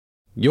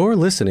You're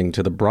listening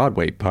to the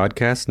Broadway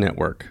Podcast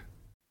Network.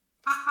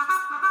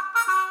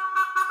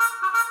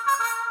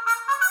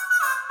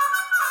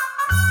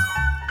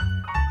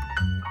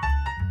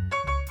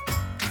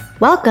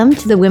 Welcome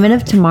to the Women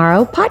of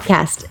Tomorrow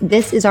podcast.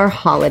 This is our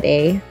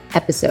holiday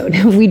episode.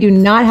 We do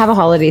not have a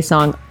holiday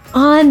song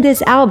on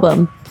this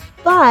album,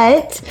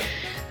 but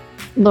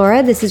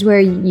Laura, this is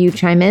where you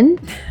chime in.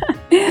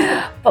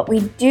 But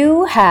we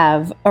do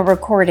have a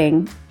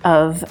recording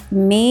of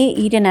me,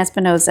 Eden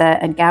Espinosa,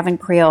 and Gavin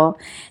Creel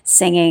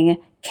singing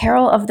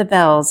Carol of the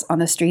Bells on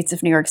the streets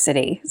of New York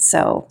City.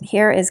 So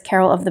here is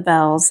Carol of the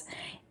Bells.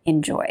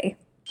 Enjoy.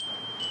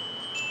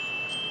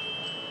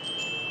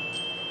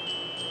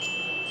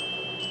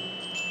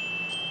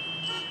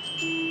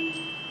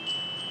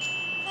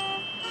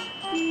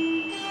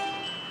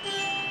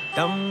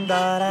 Dum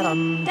da da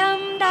dum,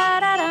 dum da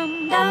da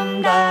dum,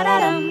 dum da da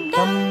dum,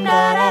 dum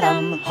da da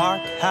dum.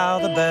 Hark how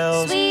the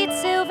bells, sweet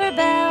silver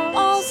bells,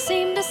 all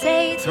seem to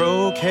say,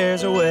 throw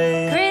cares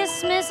away.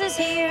 Christmas is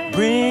here,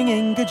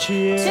 bringing good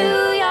cheer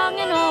to young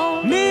and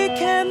old,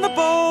 meek and the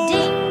bold.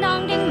 Ding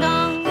dong, ding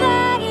dong,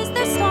 that is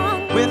their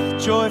song. With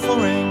joyful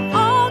ring,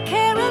 all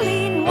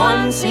caroling,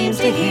 one seems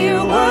to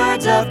hear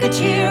words of good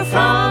cheer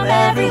from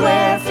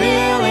everywhere,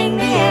 filling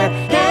the air.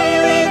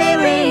 Gaily they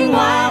ring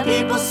while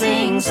people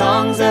sing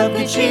songs of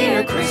good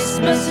cheer.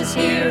 Christmas is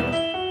here.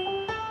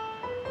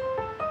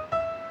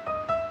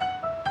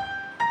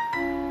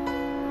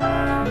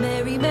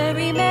 Merry,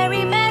 merry,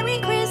 merry, merry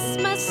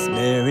Christmas.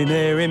 Merry,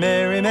 merry,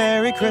 merry,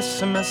 merry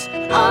Christmas.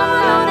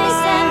 On they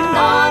send,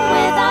 on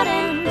without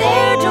end,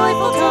 their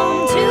joyful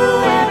tone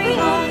to every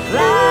home.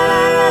 La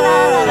la la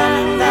la la la la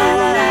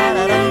la la la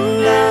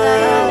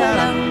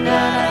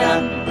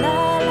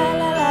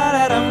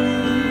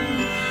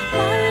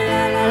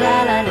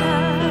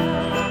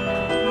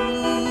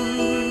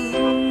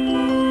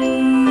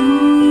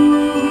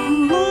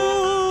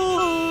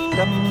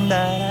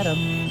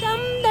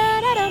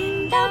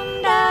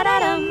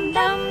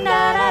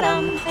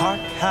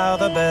how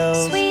the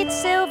bells, sweet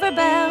silver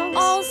bells,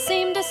 all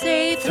seem to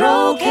say,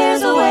 throw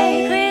cares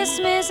away.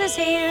 Christmas is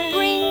here,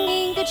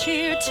 bringing good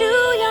cheer to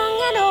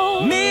young and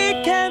old,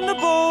 meek and the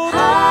bold.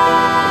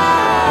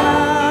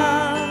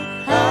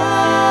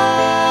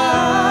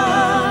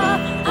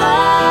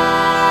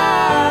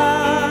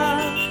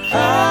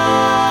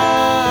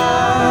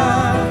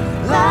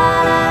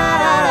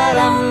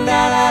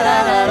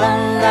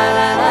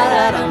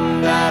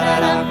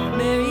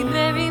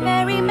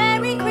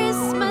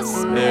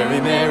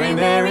 Merry,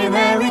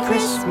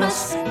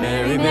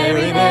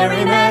 merry,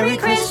 merry, merry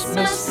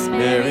Christmas.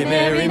 Merry,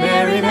 merry,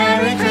 merry,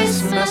 merry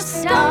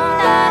Christmas. Dum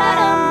da da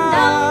dum,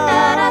 dum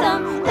da da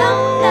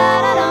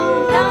dum,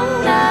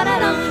 dum da da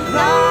dum, dum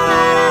da da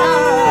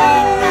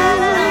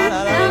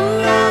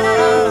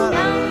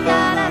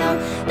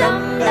dum,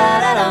 dum da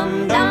da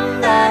dum,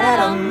 dum da da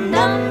dum,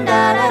 dum da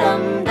da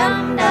dum,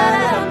 dum da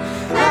da dum,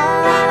 la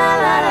la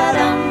la la la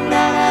dum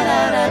da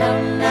da da dum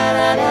da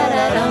da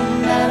da dum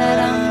da da dum.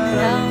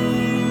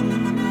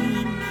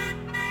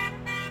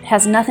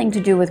 Has nothing to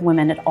do with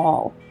women at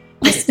all.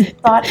 Just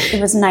thought it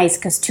was nice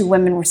because two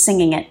women were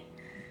singing it.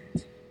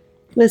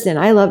 Listen,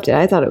 I loved it.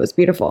 I thought it was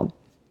beautiful.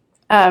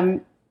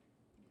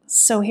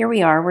 So here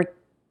we are.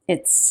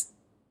 It's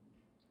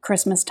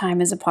Christmas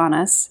time is upon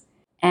us.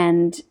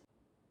 And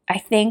I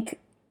think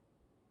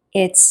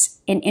it's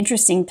an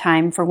interesting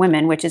time for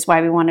women, which is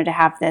why we wanted to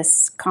have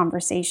this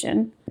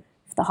conversation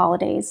for the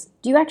holidays.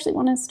 Do you actually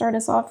want to start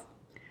us off?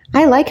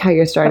 I like how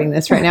you're starting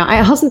this right now.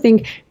 I also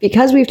think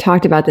because we've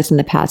talked about this in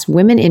the past,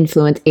 women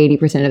influence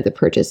 80% of the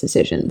purchase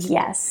decisions.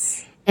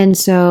 Yes. And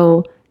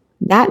so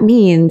that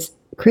means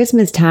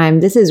Christmas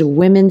time, this is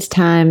women's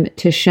time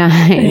to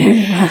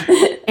shine.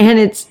 And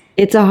it's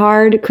a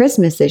hard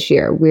Christmas this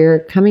year.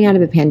 We're coming out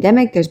of a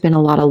pandemic. There's been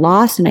a lot of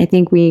loss. And I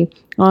think we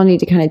all need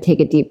to kind of take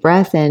a deep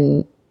breath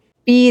and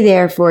be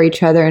there for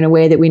each other in a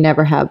way that we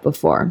never have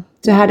before.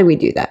 So how do we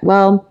do that?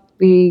 Well,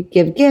 we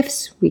give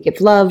gifts, we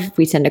give love,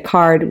 we send a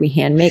card, we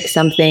hand make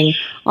something.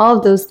 All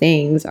of those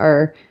things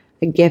are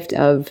a gift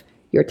of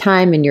your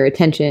time and your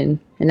attention,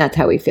 and that's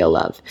how we feel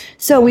love.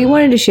 So we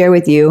wanted to share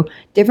with you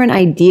different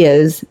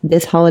ideas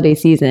this holiday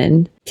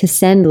season to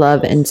send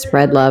love and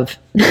spread love.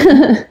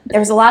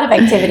 There's a lot of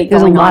activity going on.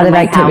 There's a lot of in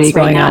my activity house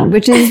going right now, on,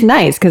 which is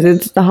nice because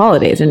it's the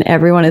holidays and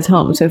everyone is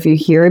home. So if you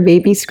hear a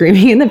baby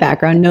screaming in the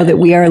background, know that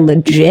we are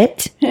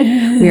legit.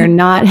 We are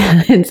not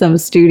in some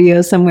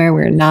studio somewhere.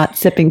 We're not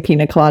sipping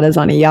pina coladas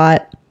on a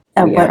yacht.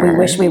 But we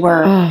wish we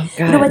were. Oh,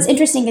 God. You know, what's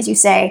interesting is you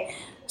say,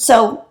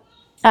 so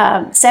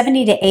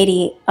 70 to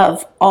 80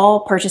 of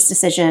all purchase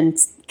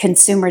decisions,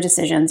 consumer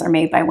decisions, are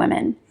made by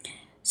women.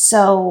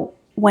 So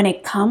when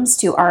it comes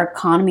to our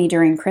economy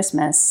during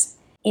Christmas,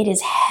 it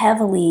is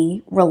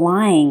heavily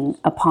relying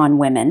upon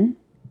women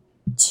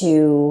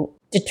to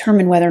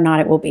determine whether or not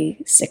it will be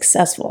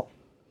successful.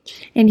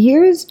 And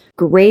here's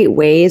great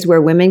ways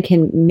where women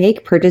can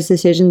make purchase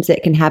decisions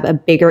that can have a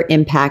bigger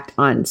impact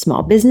on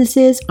small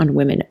businesses, on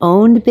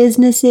women-owned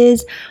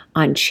businesses,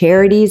 on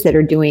charities that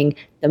are doing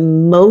the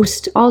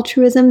most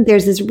altruism.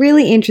 There's this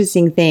really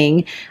interesting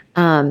thing.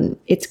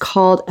 It's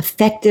called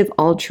effective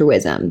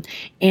altruism.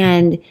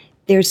 And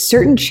there's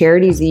certain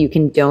charities that you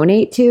can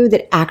donate to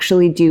that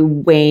actually do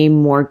way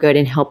more good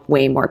and help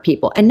way more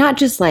people. And not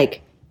just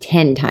like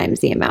 10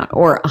 times the amount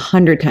or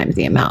 100 times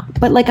the amount,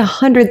 but like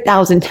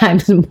 100,000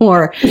 times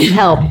more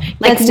help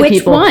like gets to which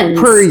people ones?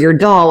 per your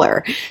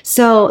dollar.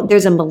 So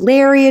there's a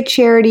malaria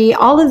charity.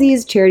 All of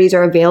these charities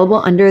are available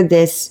under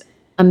this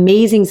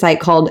amazing site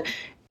called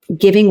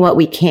Giving What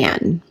We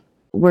Can.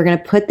 We're going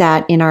to put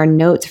that in our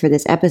notes for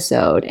this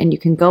episode, and you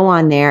can go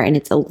on there and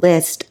it's a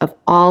list of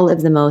all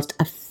of the most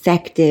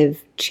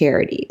effective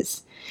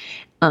charities.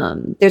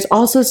 There's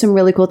also some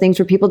really cool things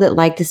for people that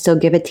like to still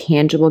give a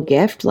tangible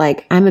gift.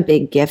 Like I'm a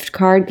big gift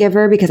card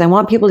giver because I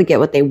want people to get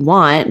what they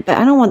want, but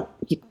I don't want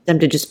them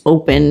to just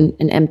open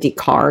an empty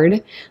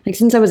card. Like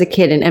since I was a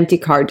kid, an empty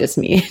card just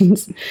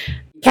means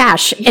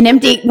cash. An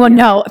empty, well,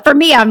 no, for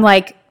me, I'm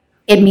like,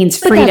 it means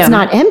freedom. But that's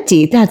not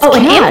empty. That's an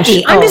cash.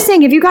 empty. I'm just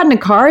saying, if you gotten a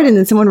card and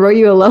then someone wrote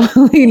you a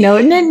lovely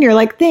note in it and you're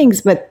like, thanks,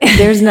 but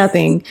there's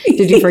nothing.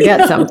 Did you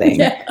forget something?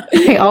 Yeah.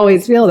 I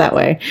always feel that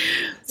way.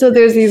 So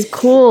there's these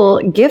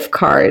cool gift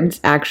cards,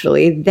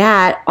 actually,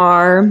 that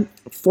are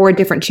for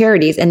different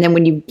charities. And then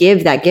when you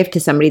give that gift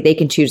to somebody, they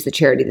can choose the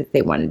charity that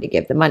they wanted to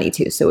give the money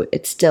to. So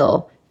it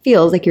still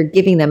feels like you're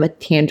giving them a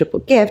tangible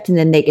gift, and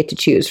then they get to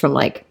choose from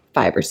like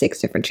 5 or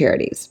 6 different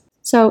charities.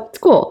 So it's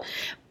cool.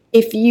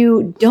 If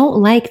you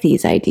don't like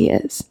these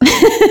ideas,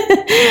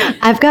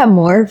 I've got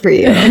more for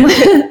you.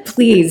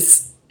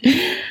 Please.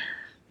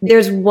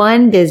 There's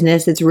one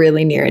business that's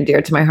really near and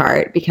dear to my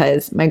heart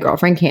because my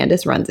girlfriend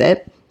Candace runs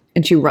it.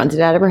 And she runs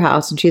it out of her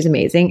house, and she's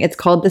amazing. It's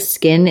called the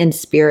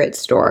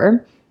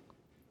Skinandspirit.store.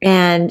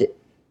 And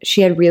she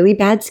had really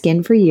bad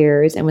skin for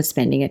years and was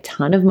spending a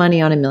ton of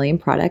money on a million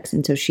products.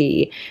 And so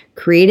she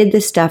created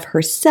this stuff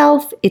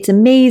herself. It's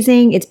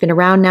amazing. It's been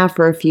around now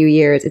for a few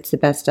years. It's the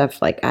best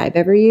stuff like I've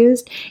ever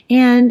used.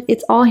 And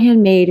it's all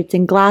handmade. It's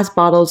in glass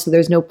bottles, so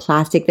there's no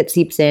plastic that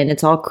seeps in.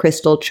 It's all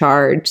crystal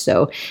charged.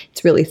 So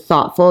it's really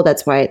thoughtful.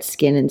 That's why it's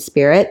Skin and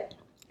Spirit.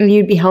 And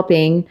you'd be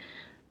helping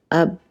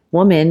a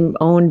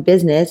woman-owned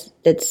business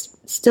that's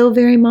still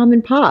very mom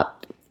and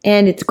pop.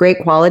 And it's great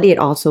quality. It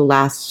also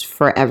lasts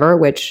forever,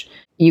 which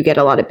you get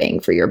a lot of bang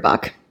for your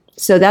buck.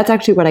 So that's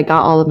actually what I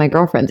got all of my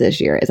girlfriends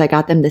this year, is I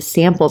got them the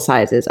sample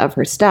sizes of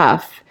her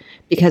stuff,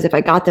 because if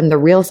I got them the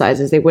real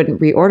sizes, they wouldn't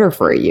reorder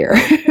for a year.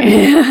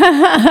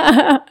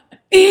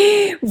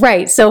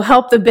 Right. So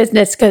help the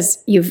business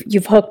because you've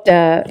hooked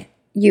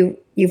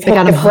you've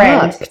hooked a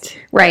friend. Hooked.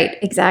 Right.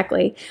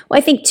 Exactly. Well,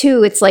 I think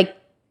too, it's like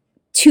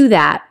to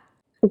that,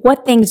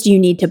 what things do you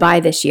need to buy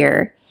this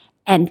year?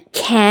 And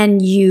can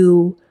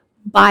you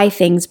buy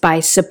things by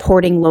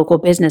supporting local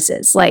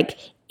businesses? Like,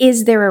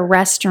 is there a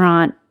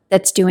restaurant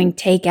that's doing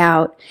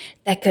takeout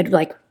that could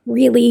like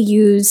really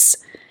use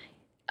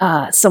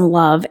some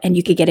love and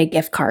you could get a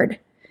gift card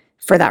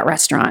for that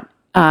restaurant?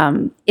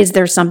 Is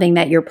there something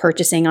that you're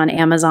purchasing on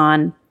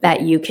Amazon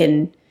that you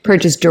can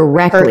purchase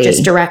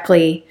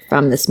directly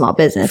from the small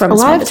business? A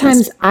lot of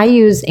times I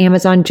use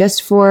Amazon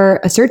just for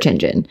a search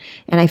engine,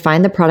 and I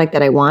find the product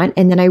that I want,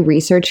 and then I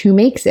research who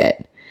makes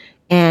it.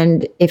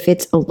 And if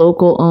it's a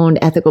local owned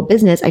ethical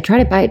business, I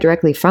try to buy it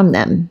directly from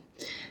them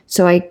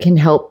so I can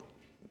help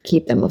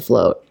keep them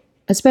afloat,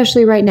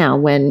 especially right now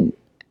when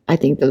I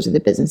think those are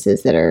the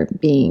businesses that are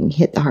being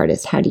hit the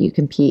hardest. How do you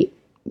compete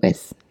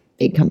with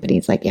big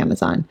companies like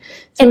Amazon?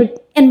 So,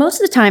 and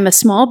most of the time, a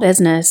small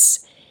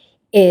business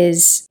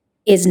is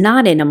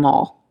not in a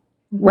mall,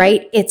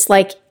 right? It's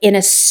like in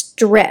a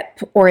strip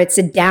or it's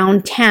a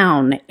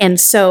downtown. And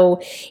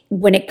so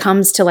when it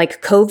comes to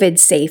like COVID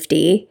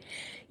safety,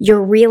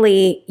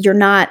 you're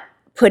not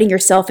putting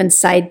yourself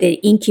inside the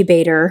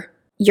incubator.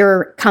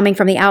 You're coming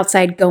from the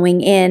outside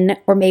going in,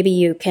 or maybe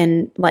you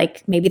can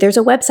maybe there's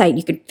a website,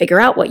 you can figure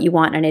out what you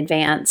want in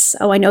advance.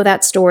 Oh, I know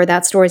that store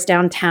is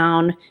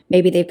downtown.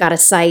 Maybe they've got a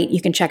site.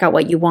 You can check out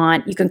what you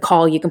want. You can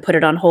call, you can put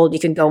it on hold, you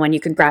can go in, you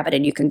can grab it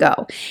and you can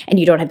go. And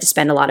you don't have to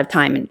spend a lot of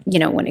time,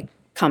 when it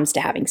comes to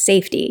having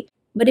safety.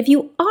 But if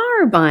you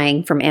are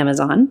buying from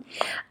Amazon,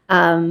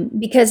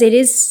 because it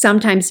is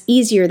sometimes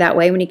easier that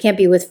way when you can't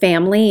be with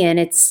family and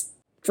it's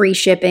free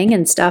shipping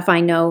and stuff. I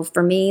know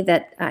for me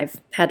that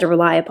I've had to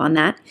rely upon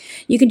that.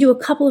 You can do a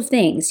couple of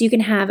things. You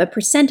can have a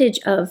percentage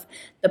of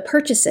the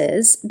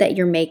purchases that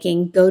you're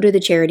making go to the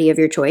charity of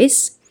your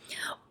choice.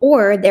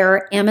 Or there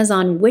are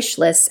Amazon wish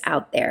lists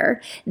out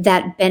there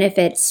that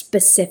benefit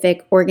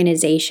specific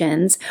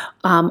organizations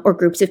or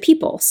groups of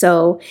people.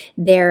 So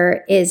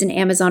there is an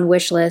Amazon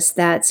wish list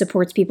that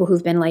supports people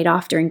who've been laid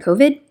off during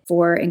COVID,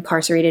 for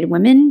incarcerated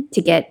women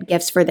to get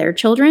gifts for their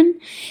children,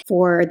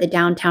 for the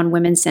Downtown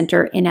Women's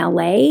Center in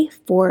LA,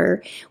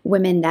 for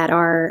women that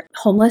are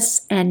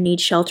homeless and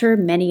need shelter,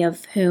 many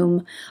of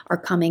whom are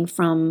coming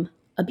from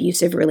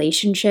abusive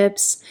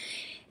relationships.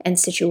 and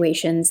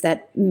situations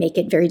that make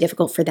it very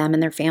difficult for them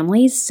and their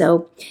families.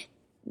 So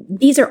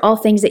these are all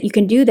things that you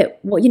can do that,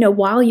 well,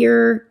 while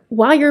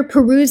you're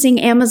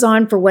perusing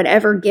Amazon for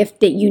whatever gift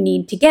that you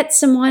need to get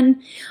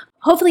someone,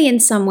 hopefully in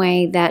some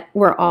way that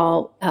we're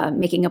all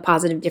making a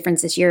positive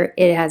difference this year.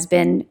 It has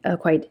been a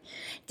quite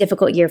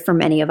difficult year for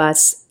many of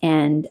us,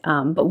 and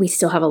but we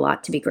still have a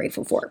lot to be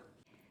grateful for.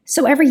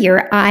 So every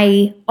year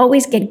I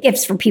always get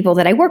gifts from people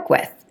that I work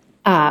with.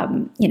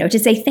 To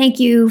say thank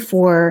you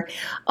for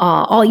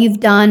all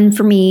you've done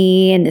for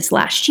me in this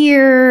last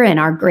year and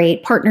our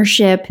great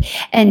partnership.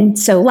 And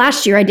so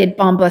last year I did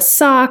Bombas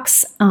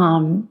socks.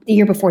 The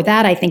year before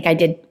that, I think I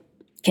did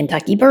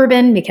Kentucky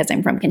bourbon because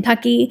I'm from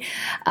Kentucky.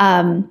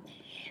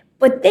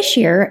 But this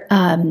year,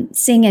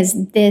 seeing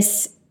as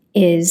this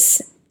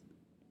is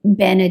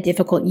been a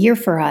difficult year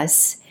for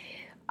us,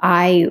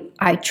 I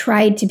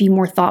tried to be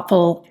more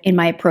thoughtful in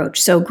my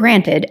approach. So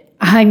granted,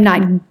 I'm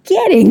not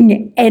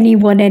getting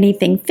anyone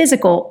anything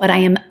physical, but I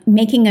am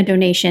making a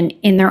donation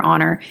in their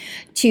honor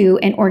to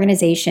an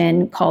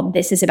organization called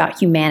This Is About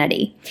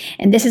Humanity.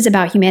 And This Is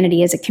About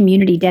Humanity is a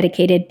community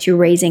dedicated to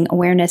raising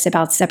awareness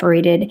about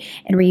separated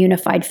and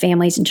reunified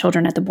families and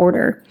children at the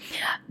border.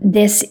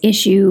 This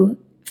issue,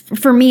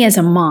 for me as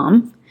a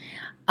mom,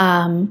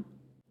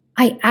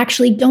 I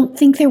actually don't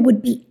think there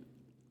would be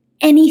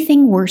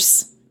anything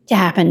worse to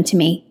happen to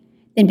me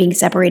than being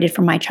separated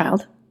from my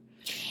child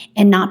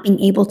and not being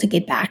able to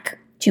get back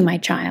to my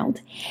child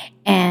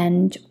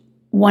and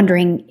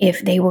wondering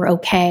if they were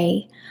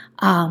okay,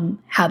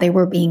 how they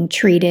were being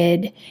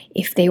treated,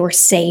 if they were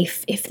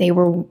safe, if they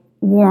were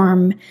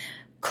warm,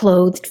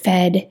 clothed,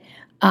 fed,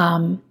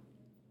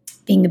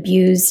 being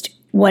abused,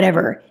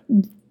 whatever.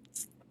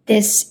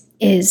 This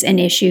is an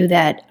issue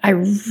that I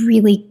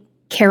really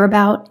care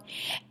about,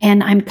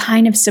 and I'm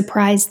kind of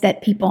surprised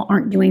that people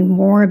aren't doing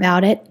more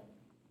about it.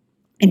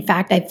 In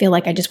fact, I feel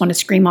like I just want to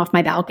scream off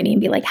my balcony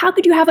and be like, how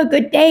could you have a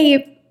good day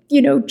if,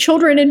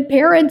 children and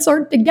parents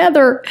aren't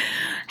together?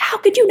 How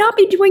could you not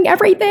be doing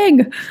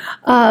everything?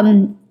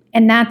 And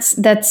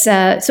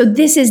so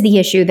this is the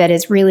issue that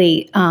is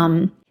really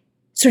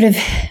sort of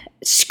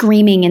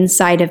screaming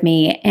inside of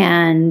me.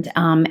 And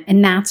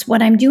that's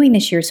what I'm doing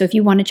this year. So if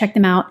you want to check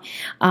them out,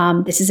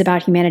 This Is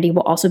About Humanity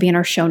will also be in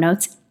our show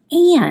notes.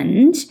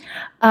 And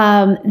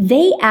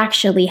they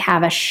actually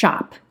have a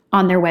shop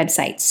on their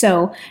website.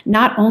 So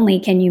not only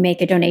can you make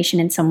a donation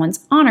in someone's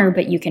honor,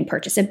 but you can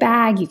purchase a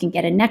bag, you can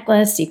get a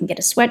necklace, you can get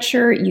a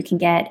sweatshirt, you can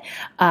get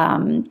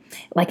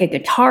like a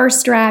guitar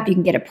strap, you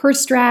can get a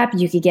purse strap,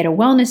 you could get a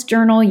wellness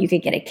journal, you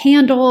could get a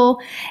candle,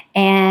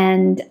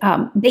 and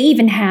they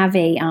even have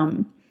a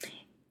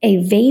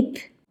vape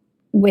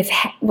with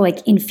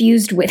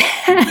infused with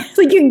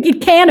like you can get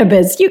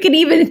cannabis. You can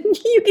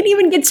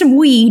even get some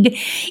weed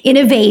in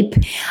a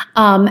vape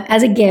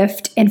as a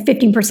gift, and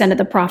 15% of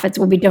the profits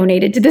will be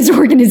donated to this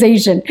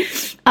organization.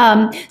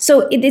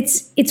 So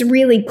it's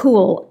really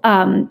cool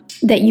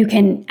that you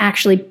can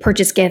actually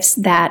purchase gifts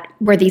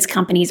where these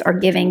companies are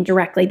giving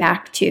directly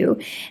back to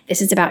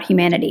This Is About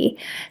Humanity,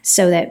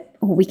 so that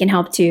we can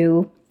help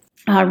to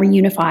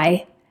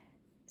reunify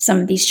some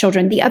of these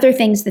children. The other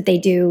things that they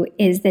do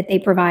is that they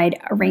provide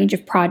a range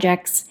of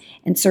projects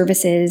and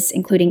services,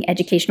 including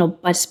educational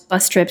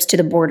bus trips to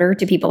the border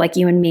to people like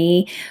you and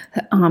me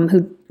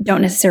who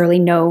don't necessarily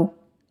know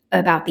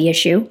about the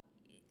issue.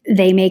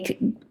 They make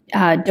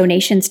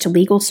donations to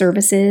legal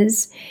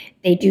services.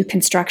 They do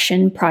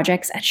construction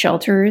projects at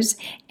shelters,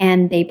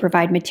 and they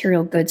provide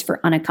material goods for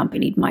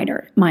unaccompanied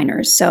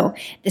minors. So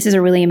this is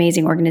a really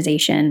amazing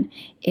organization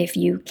if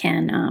you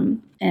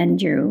can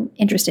and you're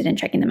interested in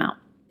checking them out.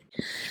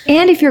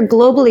 And if you're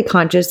globally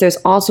conscious, there's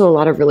also a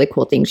lot of really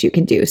cool things you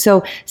can do.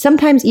 So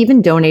sometimes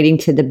even donating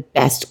to the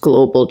best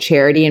global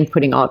charity and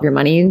putting all of your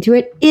money into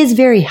it is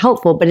very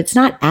helpful, but it's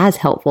not as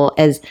helpful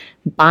as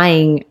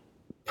buying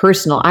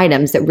personal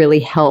items that really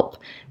help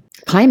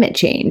climate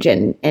change.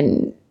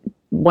 And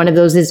one of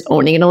those is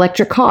owning an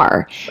electric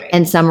car. Right.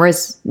 And some are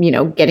as,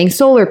 getting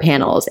solar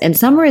panels. And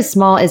some are as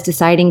small as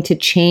deciding to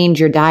change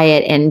your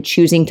diet and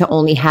choosing to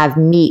only have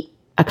meat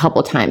a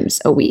couple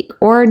times a week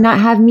or not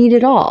have meat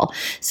at all.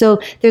 So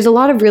there's a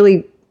lot of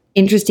really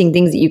interesting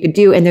things that you could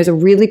do. And there's a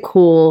really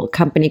cool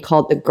company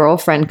called the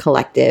Girlfriend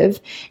Collective.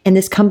 And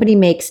this company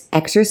makes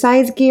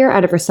exercise gear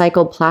out of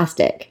recycled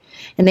plastic.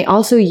 And they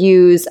also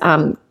use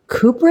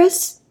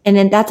Cupris. And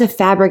then that's a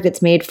fabric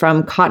that's made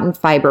from cotton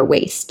fiber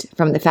waste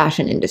from the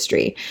fashion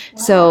industry.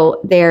 Wow.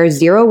 So they're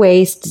zero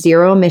waste,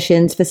 zero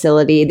emissions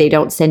facility. They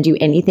don't send you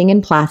anything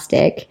in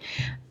plastic.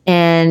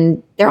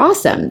 And they're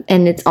awesome.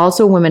 And it's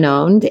also women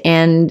owned.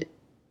 And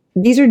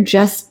these are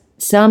just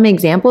some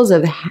examples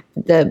of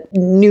the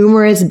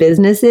numerous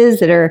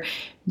businesses that are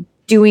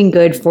doing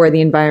good for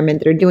the environment,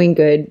 that are doing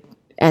good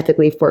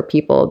ethically for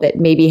people, that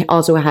maybe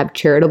also have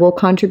charitable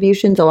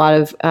contributions. A lot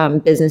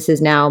of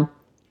businesses now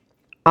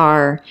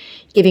are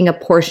giving a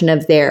portion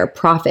of their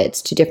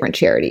profits to different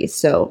charities.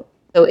 So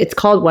it's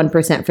called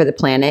 1% for the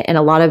planet. And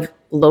a lot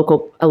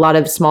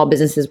of small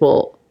businesses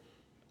will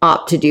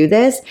opt to do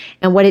this.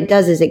 And what it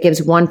does is it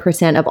gives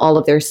 1% of all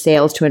of their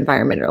sales to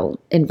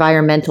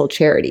environmental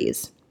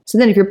charities. So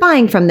then if you're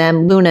buying from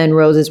them, Luna and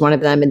Rose is one of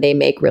them, and they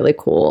make really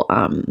cool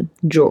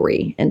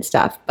jewelry and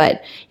stuff.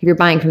 But if you're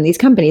buying from these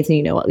companies,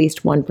 then at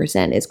least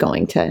 1% is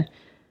going to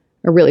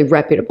a really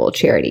reputable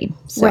charity.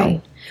 So.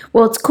 Right.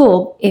 Well, it's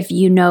cool if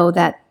you know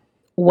that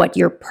what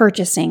you're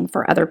purchasing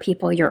for other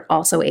people, you're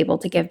also able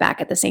to give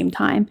back at the same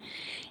time.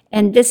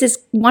 And this is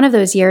one of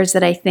those years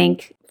that I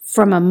think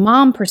from a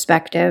mom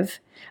perspective,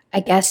 I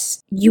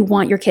guess you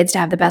want your kids to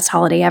have the best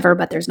holiday ever,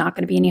 but there's not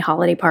going to be any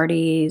holiday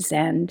parties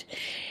and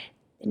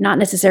not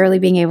necessarily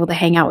being able to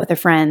hang out with their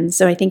friends.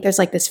 So I think there's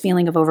like this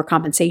feeling of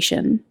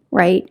overcompensation,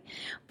 right?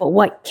 But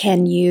what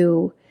can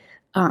you,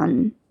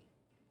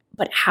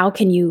 but how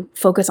can you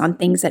focus on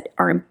things that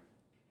are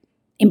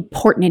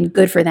important and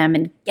good for them,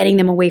 and getting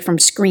them away from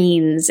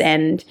screens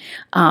and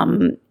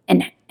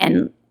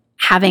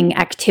having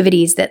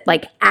activities that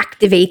like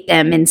activate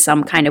them in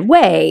some kind of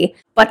way,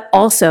 but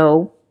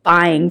also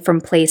buying from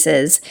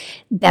places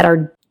that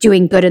are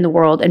doing good in the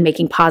world and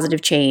making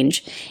positive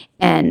change.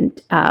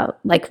 And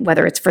like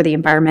whether it's for the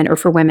environment or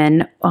for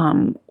women,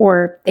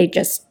 or they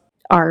just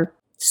are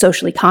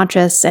socially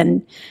conscious,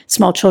 and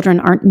small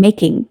children aren't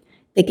making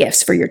the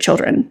gifts for your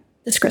children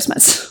this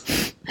Christmas.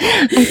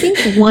 I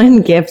think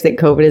one gift that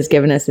COVID has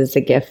given us is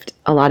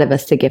a lot of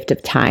us, the gift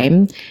of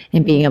time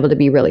and being able to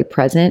be really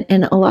present.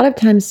 And a lot of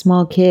times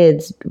small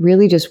kids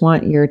really just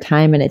want your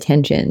time and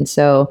attention.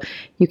 So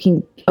you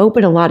can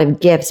open a lot of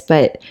gifts,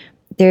 but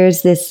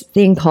there's this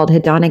thing called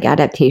hedonic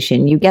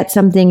adaptation. You get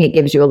something, it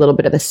gives you a little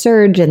bit of a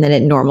surge, and then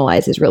it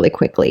normalizes really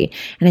quickly.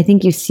 And I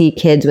think you see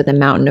kids with a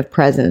mountain of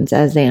presents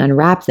as they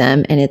unwrap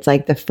them. And it's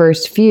like the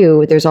first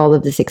few, there's all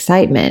of this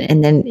excitement.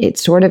 And then it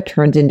sort of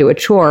turns into a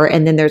chore.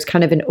 And then there's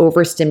kind of an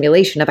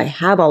overstimulation of, I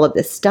have all of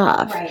this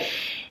stuff. Right.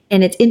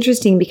 And it's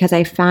interesting because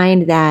I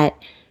find that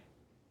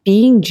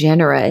being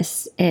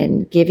generous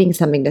and giving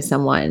something to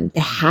someone, the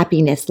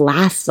happiness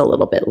lasts a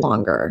little bit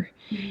longer.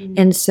 Mm-hmm.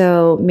 And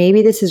so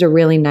maybe this is a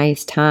really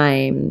nice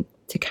time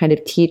to kind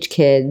of teach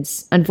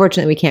kids.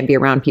 Unfortunately, we can't be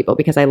around people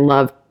because I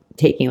love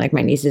taking like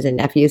my nieces and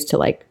nephews to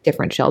like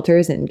different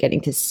shelters and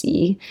getting to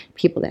see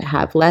people that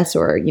have less,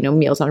 or,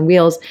 Meals on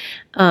Wheels.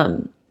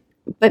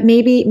 But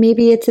maybe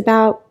it's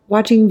about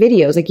watching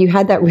videos. Like you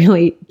had that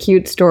really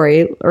cute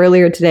story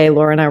earlier today.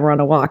 Laura and I were on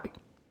a walk.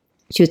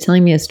 She was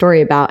telling me a story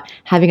about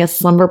having a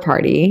slumber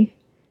party,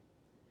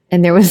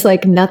 and there was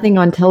like nothing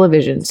on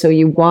television. So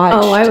you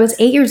watched. Oh, I was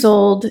 8 years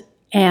old,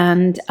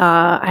 and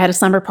I had a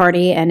slumber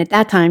party. And at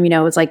that time, it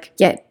was like,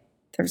 there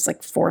was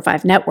like 4 or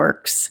 5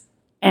 networks.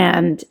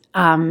 And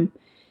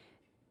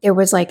there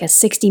was like a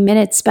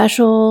 60-minute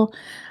special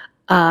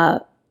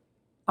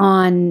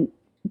on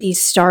these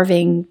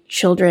starving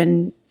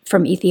children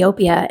from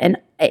Ethiopia. And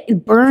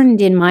it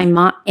burned in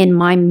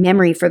my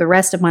memory for the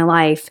rest of my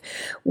life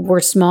were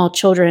small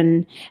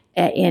children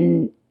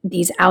in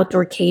these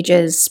outdoor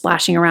cages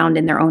splashing around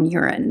in their own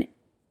urine.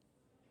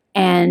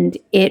 And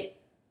it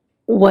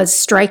was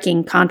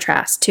striking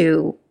contrast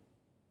to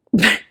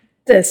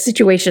the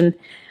situation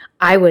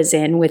I was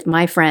in with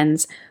my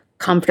friends,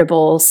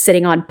 comfortable,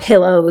 sitting on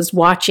pillows,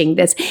 watching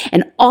this.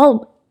 And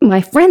all my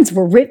friends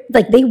were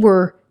they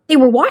were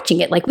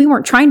watching it. Like we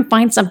weren't trying to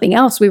find something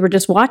else. We were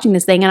just watching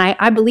this thing. And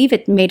I believe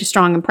it made a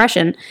strong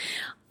impression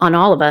on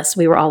all of us.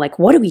 We were all like,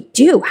 what do we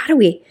do? How do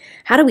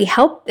we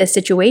help this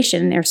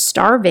situation? They're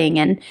starving.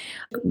 And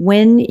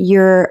when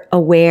you're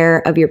aware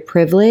of your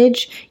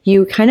privilege,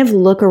 you kind of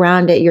look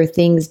around at your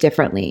things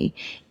differently.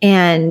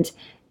 And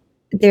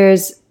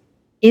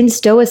in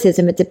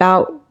Stoicism,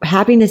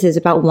 happiness is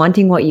about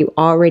wanting what you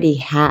already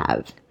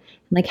have.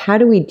 Like, how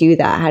do we do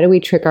that? How do we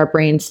trick our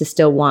brains to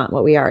still want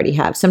what we already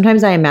have?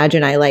 Sometimes I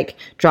imagine I like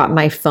drop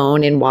my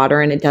phone in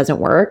water and it doesn't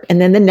work. And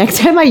then the next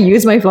time I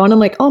use my phone, I'm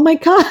like, oh my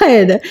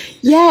God,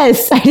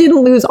 yes, I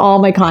didn't lose all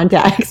my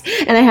contacts.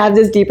 And I have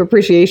this deep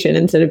appreciation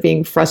instead of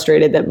being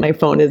frustrated that my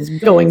phone is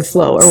going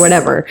slow or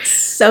whatever.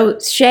 So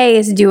Shea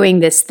is doing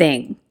this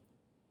thing,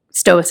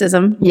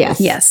 Stoicism.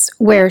 Yes.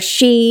 Where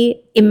she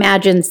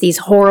imagines these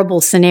horrible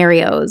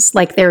scenarios,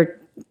 like they're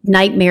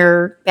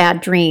nightmare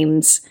bad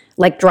dreams,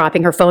 like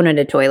dropping her phone in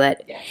a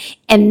toilet. Yeah.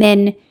 And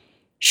then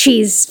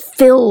she's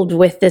filled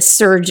with this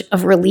surge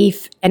of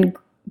relief and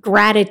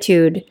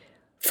gratitude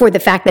for the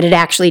fact that it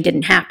actually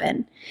didn't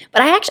happen.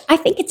 But I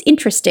think it's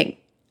interesting.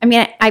 I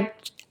mean,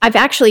 I've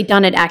actually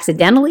done it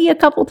accidentally a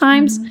couple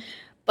times,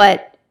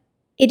 but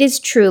it is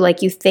true.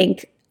 Like you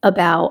think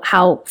about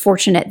how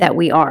fortunate that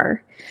we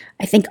are.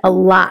 I think a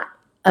lot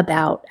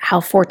about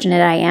how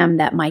fortunate I am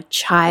that my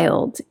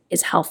child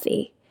is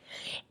healthy,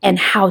 and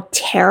how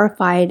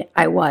terrified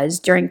I was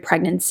during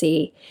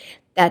pregnancy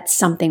that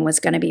something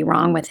was going to be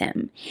wrong with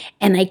him.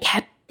 And I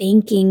kept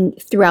thinking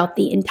throughout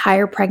the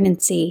entire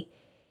pregnancy,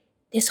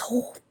 this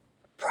whole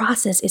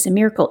process is a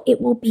miracle.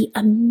 It will be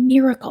a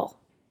miracle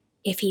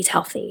if he's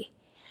healthy.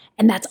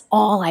 And that's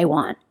all I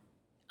want.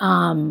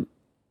 And,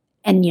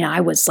 I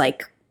was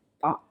like,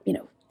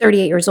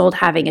 38 years old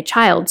having a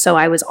child. So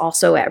I was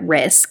also at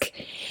risk.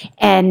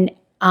 And,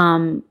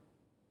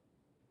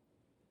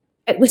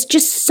 it was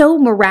just so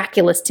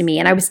miraculous to me.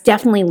 And I was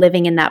definitely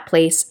living in that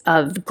place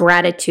of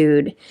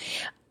gratitude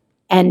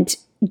and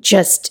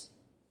just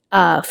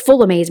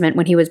full amazement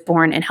when he was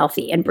born and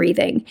healthy and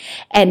breathing.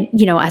 And,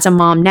 as a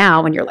mom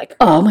now, when you're like,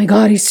 oh my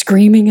God, he's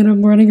screaming and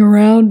I'm running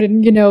around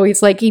and,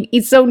 he's like,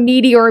 he's so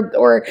needy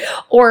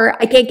or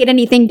I can't get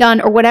anything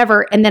done or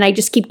whatever. And then I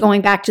just keep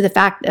going back to the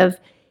fact of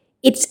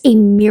it's a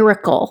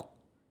miracle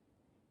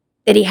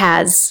that he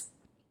has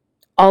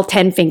all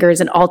 10 fingers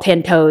and all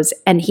 10 toes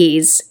and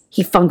he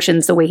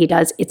functions the way he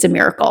does. It's a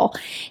miracle.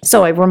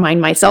 So I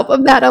remind myself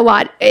of that a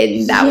lot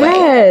in that way.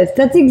 Yes,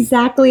 that's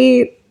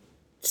exactly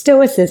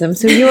Stoicism.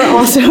 So you are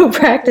also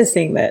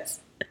practicing this.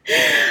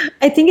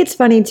 I think it's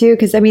funny too,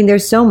 because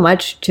there's so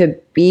much to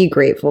be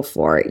grateful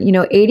for.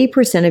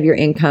 80% of your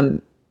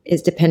income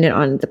is dependent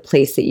on the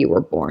place that you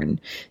were born.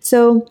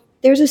 So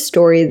there's a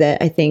story that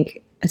I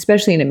think,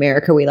 especially in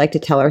America, we like to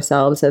tell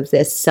ourselves of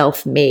this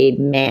self-made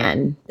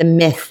man, the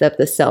myth of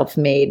the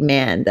self-made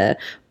man, the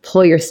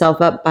pull yourself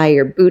up by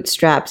your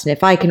bootstraps. And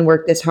if I can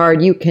work this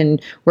hard, you can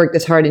work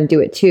this hard and do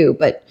it too.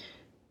 But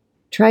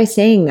try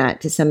saying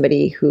that to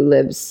somebody who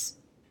lives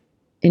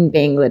in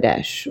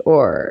Bangladesh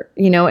or,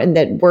 and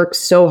that works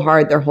so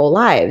hard their whole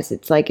lives.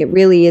 It's like, it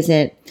really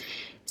isn't.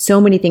 So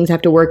many things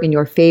have to work in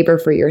your favor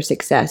for your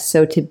success.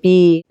 So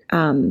to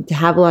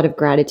have a lot of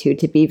gratitude,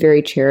 to be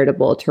very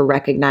charitable, to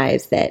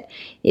recognize that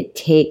it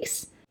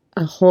takes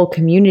a whole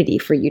community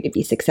for you to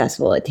be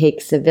successful. It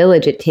takes a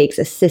village. It takes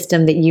a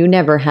system that you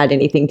never had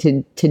anything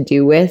to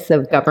do with,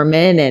 of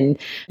government, and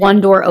one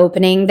door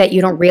opening that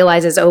you don't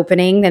realize is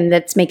opening and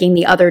that's making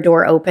the other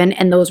door open.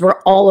 And those were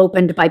all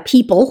opened by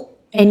people.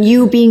 And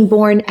you being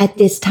born at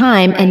this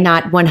time and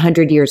not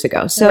 100 years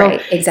ago. So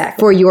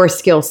exactly. For your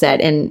skill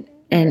set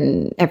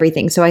and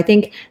everything. So I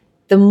think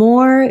the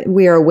more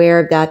we are aware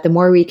of that, the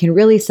more we can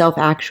really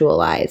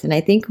self-actualize. And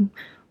I think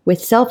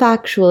with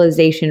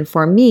self-actualization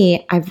for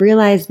me, I've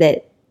realized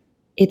that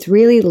it's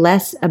really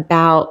less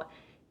about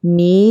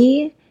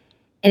me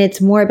and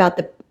it's more about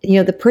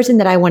the person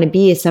that I want to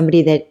be is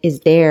somebody that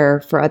is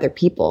there for other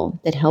people,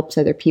 that helps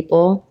other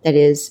people, that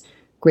is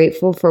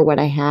grateful for what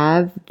I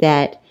have,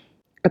 that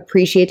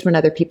appreciates when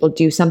other people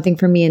do something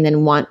for me and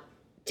then want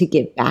to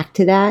give back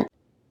to that.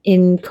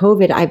 In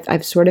COVID,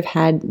 I've sort of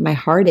had my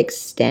heart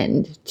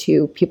extend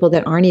to people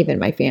that aren't even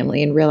my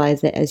family and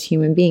realize that as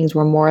human beings,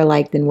 we're more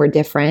alike than we're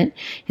different.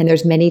 And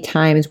there's many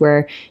times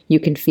where you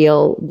can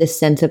feel this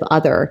sense of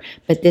other,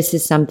 but this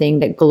is something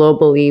that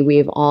globally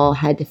we've all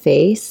had to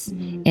face.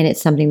 Mm-hmm. And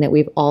it's something that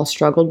we've all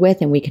struggled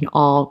with and we can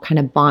all kind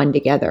of bond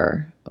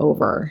together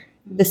over.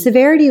 The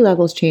severity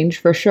levels change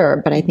for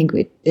sure, but I think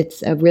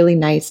it's a really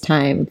nice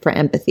time for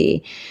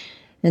empathy.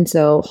 And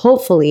so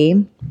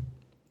hopefully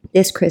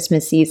this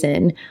Christmas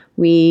season,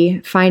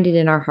 we find it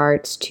in our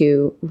hearts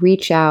to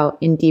reach out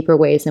in deeper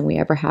ways than we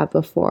ever have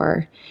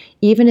before.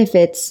 Even if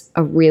it's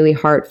a really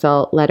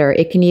heartfelt letter,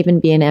 it can even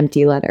be an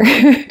empty letter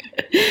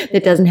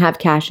that doesn't have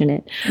cash in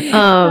it.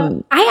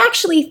 I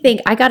actually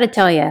think, I got to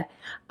tell you,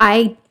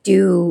 I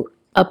do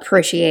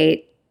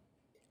appreciate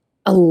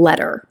a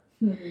letter.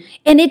 Mm-hmm.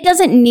 And it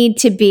doesn't need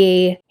to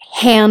be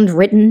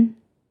handwritten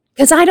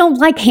because I don't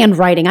like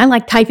handwriting. I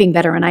like typing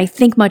better and I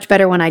think much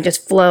better when I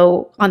just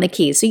flow on the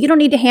keys. So you don't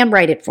need to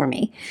handwrite it for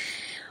me.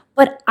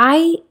 But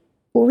I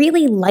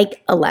really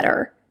like a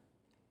letter.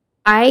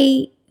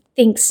 I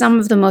think some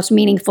of the most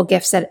meaningful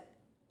gifts that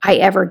I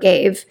ever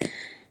gave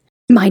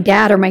my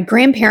dad or my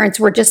grandparents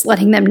were just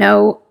letting them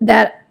know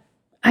that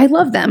I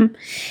love them.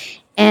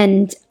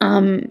 And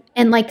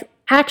like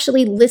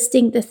actually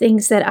listing the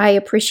things that I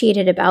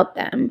appreciated about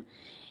them.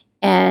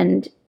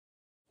 And,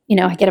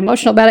 I get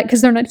emotional about it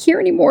because they're not here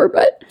anymore,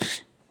 but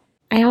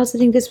I also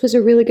think this was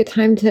a really good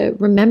time to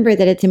remember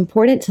that it's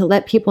important to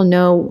let people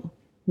know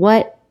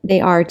what they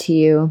are to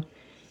you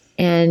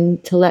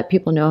and to let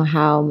people know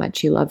how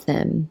much you love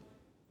them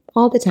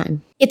all the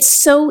time. It's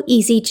so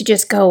easy to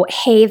just go,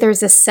 hey,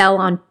 there's a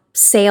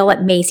sale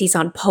at Macy's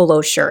on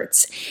polo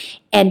shirts.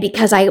 And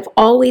because I've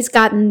always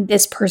gotten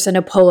this person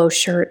a polo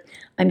shirt,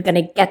 I'm going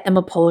to get them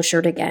a polo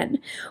shirt again.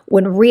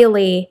 When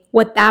really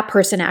what that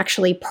person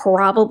actually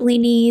probably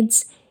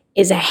needs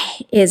is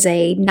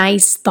a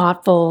nice,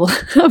 thoughtful,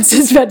 I was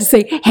just about to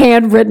say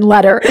handwritten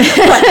letter,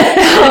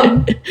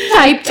 but,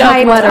 typed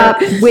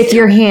up with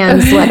your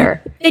hands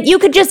letter. That you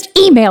could just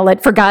email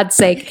it, for God's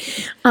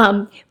sake.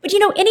 But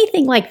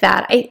anything like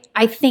that,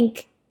 I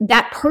think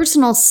that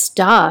personal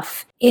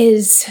stuff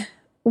is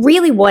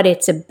really what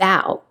it's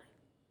about.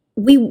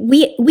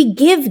 We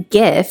give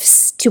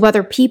gifts to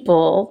other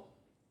people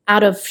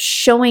out of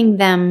showing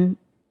them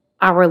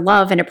our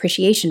love and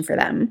appreciation for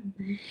them.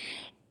 Mm-hmm.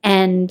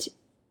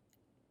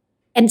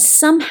 And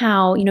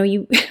somehow,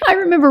 I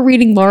remember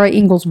reading Laura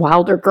Ingalls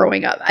Wilder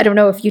growing up. I don't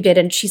know if you did.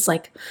 And she's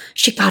like,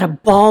 she got a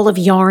ball of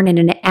yarn and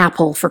an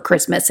apple for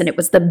Christmas. And it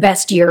was the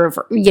best year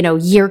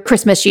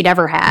Christmas she'd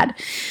ever had.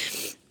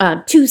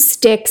 2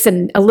 sticks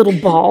and a little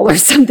ball or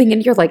something.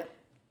 And you're like,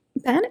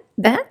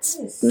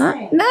 that's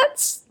not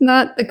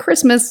the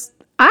Christmas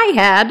I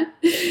had.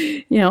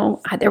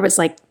 There was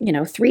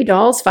 3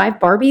 dolls, 5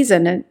 Barbies,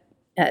 and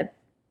the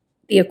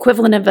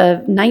equivalent of a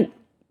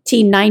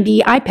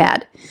 1990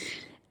 iPad.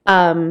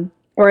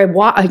 Or a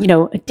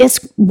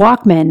disc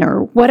Walkman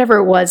or whatever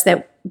it was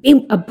that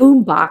a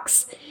boom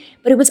box,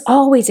 but it was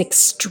always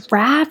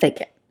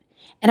extravagant.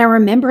 And I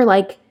remember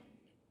like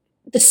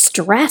the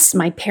stress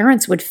my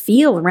parents would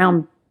feel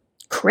around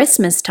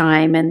Christmas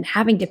time and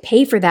having to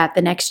pay for that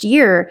the next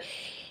year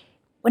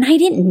when I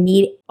didn't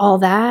need all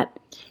that.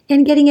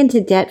 And getting into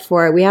debt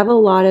for it. We have a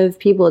lot of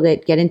people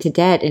that get into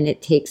debt and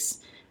it takes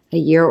a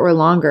year or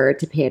longer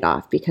to pay it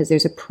off because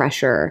there's a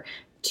pressure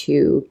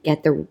to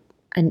get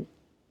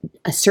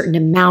a certain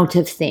amount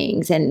of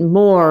things and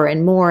more.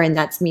 And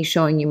that's me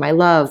showing you my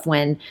love,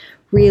 when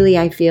really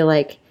I feel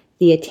like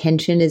the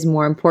attention is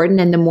more important.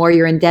 And the more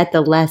you're in debt,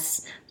 the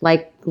less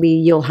likely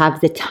you'll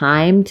have the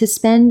time to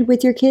spend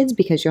with your kids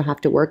because you'll have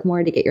to work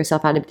more to get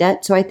yourself out of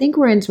debt. So I think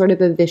we're in sort of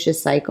a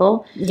vicious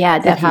cycle. Yeah,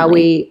 definitely. Of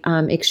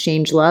how we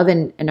exchange love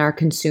and our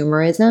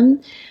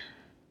consumerism.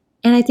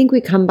 And I think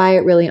we come by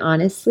it really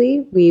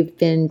honestly. We've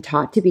been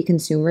taught to be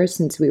consumers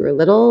since we were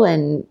little,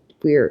 and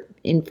we're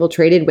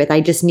infiltrated with,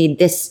 I just need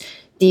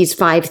these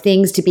 5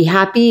 things to be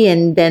happy.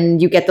 And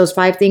then you get those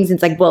 5 things. And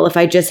it's like, well, if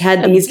I just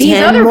had these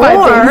 10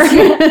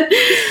 more.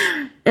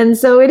 And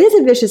so it is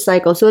a vicious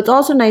cycle. So it's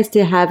also nice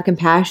to have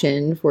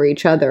compassion for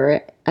each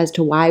other as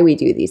to why we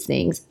do these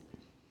things.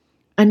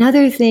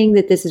 Another thing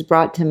that this has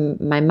brought to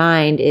my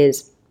mind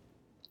is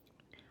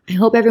I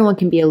hope everyone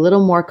can be a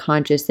little more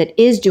conscious that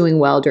is doing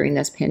well during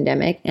this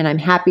pandemic. And I'm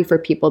happy for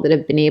people that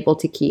have been able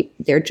to keep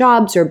their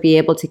jobs or be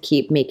able to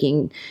keep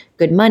making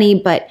good money.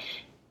 But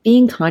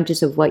being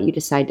conscious of what you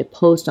decide to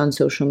post on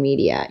social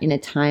media in a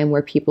time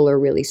where people are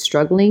really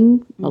struggling.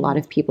 Mm-hmm. A lot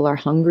of people are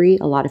hungry.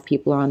 A lot of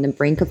people are on the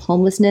brink of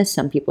homelessness.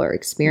 Some people are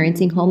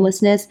experiencing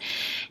homelessness.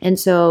 And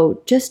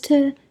so just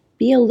to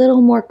be a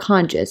little more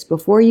conscious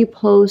before you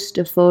post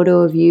a photo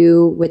of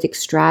you with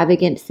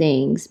extravagant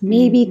things,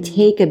 maybe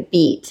take a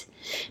beat,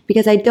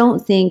 because I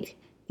don't think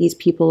these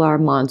people are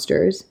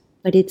monsters,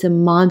 but it's a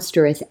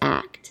monstrous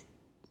act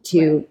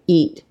to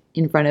eat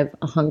in front of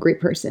a hungry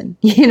person,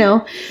 you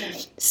know?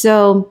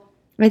 So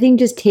I think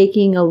just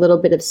taking a little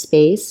bit of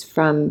space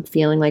from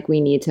feeling like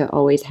we need to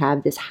always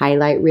have this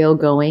highlight reel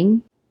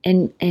going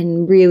and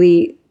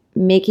really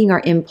making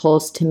our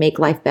impulse to make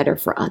life better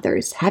for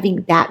others,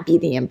 having that be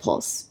the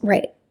impulse.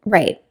 Right.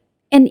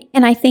 And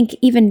I think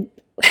even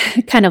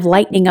kind of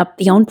lightening up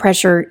the own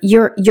pressure,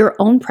 your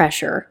own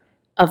pressure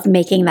of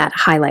making that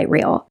highlight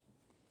reel.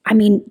 I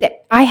mean,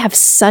 I have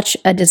such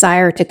a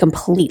desire to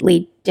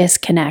completely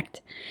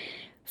disconnect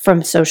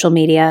from social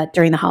media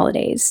during the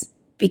holidays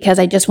because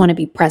I just want to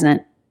be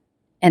present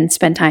and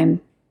spend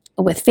time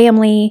with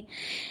family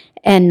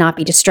and not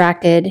be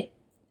distracted.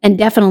 And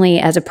definitely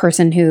as a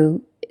person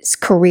whose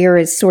career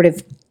is sort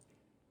of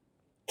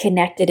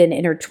connected and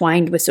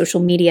intertwined with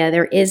social media,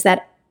 there is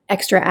that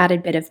extra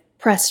added bit of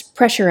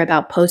pressure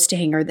about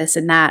posting or this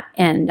and that.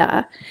 And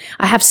I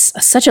have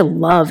such a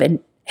love and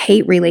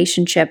hate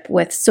relationship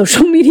with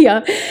social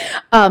media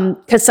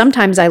because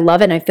sometimes I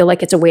love it and I feel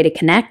like it's a way to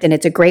connect and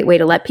it's a great way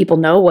to let people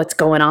know what's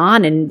going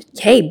on and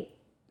hey,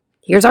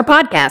 here's our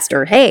podcast,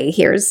 or hey,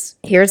 here's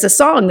a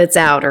song that's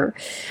out, or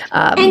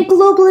and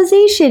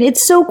globalization.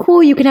 It's so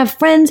cool. You can have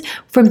friends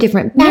from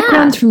different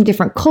backgrounds, from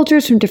different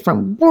cultures, from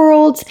different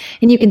worlds,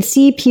 and you can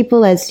see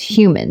people as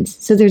humans.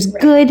 So there's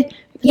good.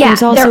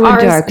 There's also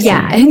a dark side.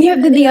 Yeah,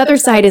 and then the other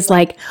side is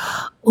like,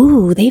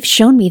 ooh, they've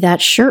shown me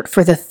that shirt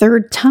for the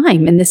 3rd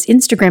time in this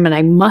Instagram and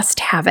I must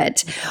have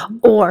it.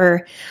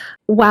 Or,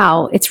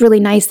 wow, it's really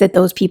nice that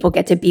those people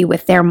get to be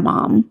with their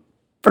mom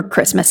for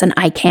Christmas and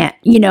I can't,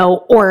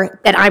 or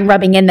that I'm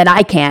rubbing in that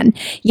I can,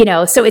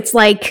 So it's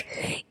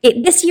like,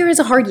 this year is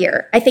a hard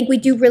year. I think we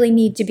do really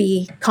need to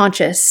be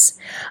conscious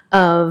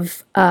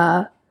of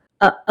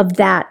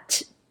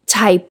that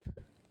type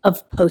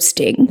of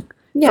posting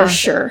for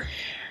sure.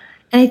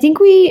 And I think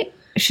we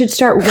should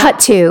start. Cut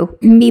to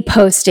me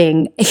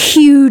posting a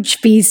huge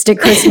feast at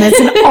Christmas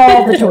and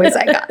all the toys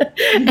I got.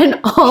 And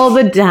all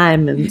the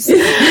diamonds.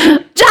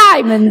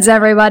 Diamonds,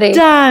 everybody.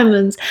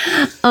 Diamonds.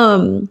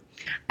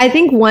 I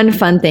think one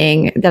fun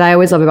thing that I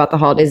always love about the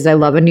holidays is I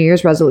love a New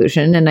Year's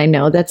resolution. And I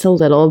know that's a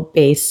little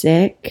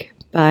basic,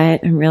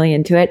 but I'm really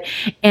into it.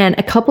 And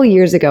a couple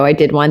years ago, I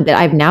did one that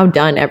I've now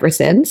done ever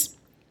since.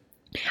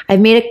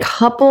 I've made a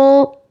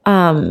couple...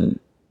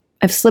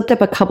 I've slipped up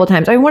a couple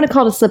times. I want to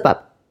call it a slip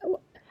up.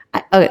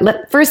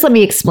 First, let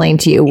me explain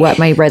to you what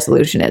my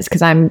resolution is,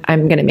 because I'm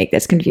going to make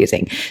this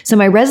confusing. So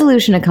my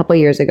resolution a couple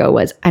years ago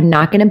was I'm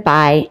not going to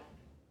buy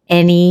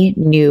any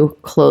new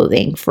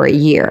clothing for a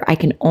year. I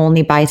can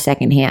only buy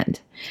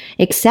secondhand,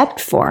 except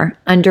for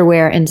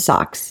underwear and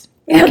socks.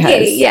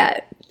 Okay,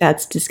 yeah.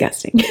 That's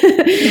disgusting.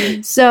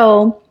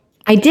 So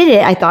I did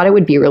it. I thought it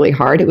would be really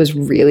hard. It was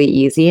really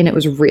easy and it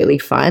was really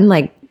fun.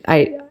 Like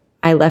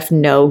I left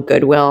no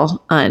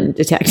goodwill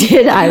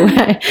undetected.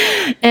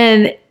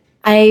 And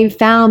I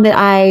found that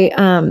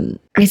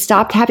I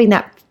stopped having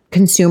that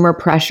consumer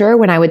pressure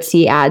when I would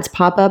see ads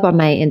pop up on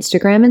my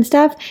Instagram and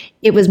stuff.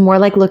 It was more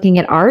like looking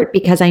at art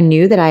because I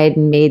knew that I had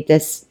made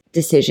this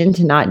decision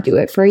to not do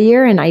it for a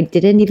year and I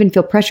didn't even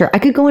feel pressure. I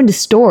could go into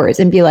stores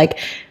and be like,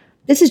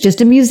 this is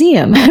just a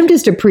museum. I'm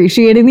just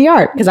appreciating the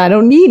art because I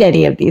don't need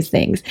any of these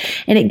things.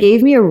 And it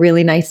gave me a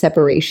really nice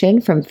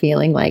separation from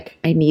feeling like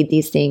I need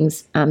these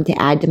things to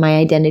add to my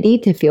identity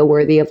to feel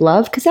worthy of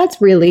love, because that's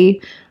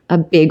really a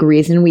big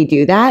reason we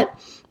do that.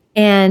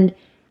 And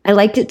I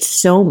liked it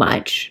so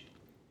much.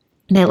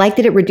 And I liked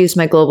that it reduced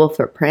my global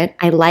footprint.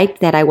 I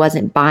liked that I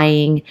wasn't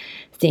buying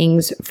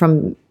things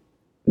from,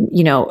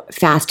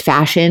 fast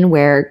fashion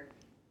where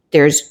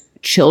there's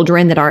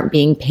children that aren't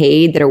being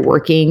paid, that are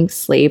working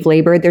slave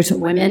labor. There's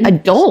women,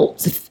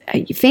 adults,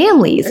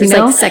 families, there's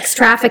like sex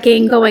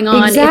trafficking going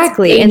on.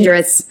 Exactly. It's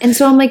dangerous. And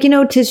so I'm like,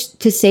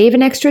 to save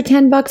an extra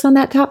 $10 on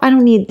that top, I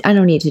don't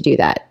need to do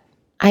that.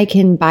 I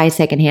can buy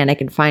secondhand. I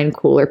can find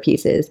cooler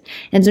pieces.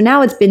 And so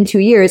now it's been 2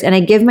 years, and I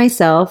give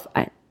myself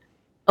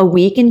a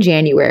week in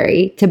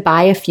January to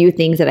buy a few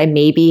things that I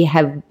maybe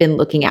have been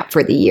looking at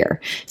for the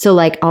year. So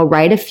like I'll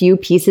write a few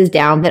pieces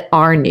down that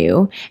are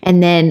new,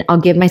 and then I'll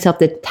give myself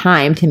the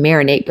time to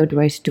marinate. Go,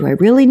 do I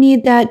really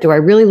need that? Do I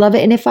really love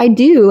it? And if I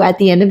do at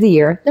the end of the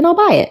year, then I'll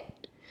buy it.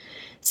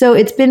 So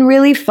it's been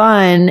really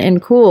fun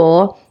and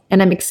cool.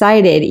 And I'm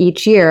excited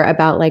each year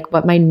about like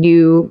what my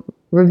new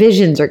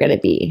revisions are going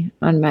to be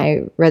on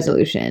my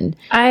resolution.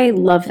 I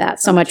love that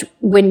so much.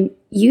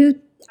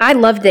 I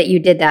loved that you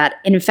did that.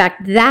 And in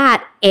fact,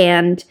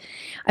 and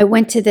I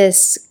went to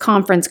this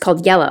conference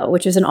called Yellow,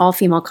 which was an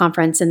all-female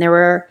conference, and there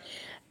were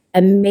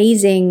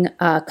amazing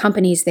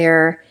companies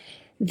there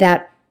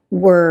that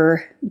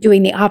were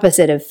doing the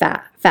opposite of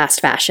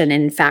fast fashion.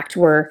 And in fact,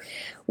 were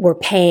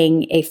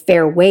paying a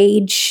fair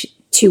wage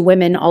to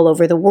women all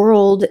over the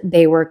world.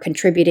 They were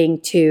contributing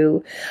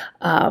to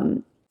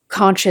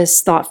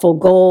conscious, thoughtful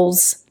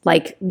goals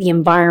like the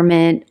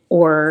environment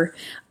or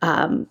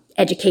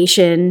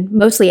education,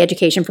 mostly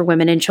education for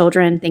women and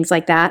children, things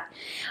like that.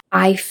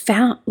 I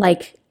found I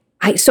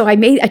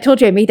told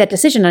you I made that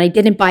decision, and I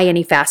didn't buy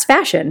any fast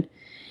fashion,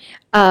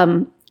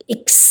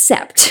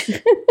 except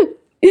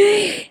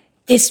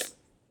this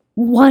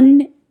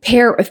one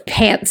pair of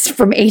pants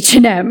from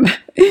H&M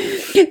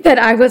that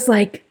I was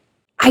like,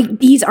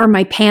 these are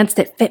my pants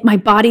that fit my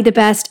body the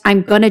best.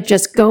 I'm going to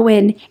just go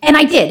in. And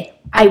I did.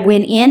 I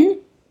went in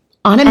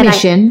on a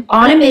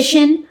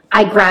mission.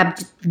 I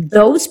grabbed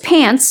those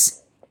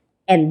pants,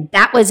 and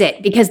that was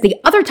it. Because the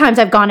other times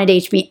I've gone at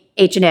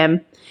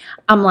H&M,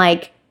 I'm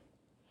like,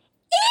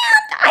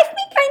 and I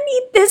think I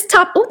need this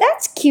top. Oh,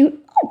 that's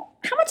cute. Oh,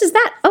 how much is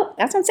that? Oh,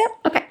 that's on sale.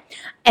 Okay.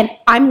 And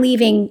I'm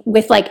leaving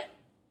with like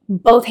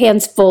both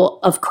hands full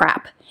of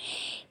crap.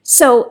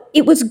 So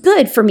it was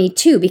good for me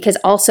too, because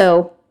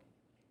also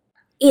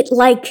it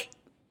like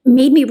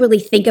made me really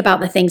think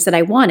about the things that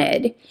I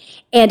wanted.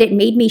 And it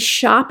made me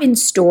shop in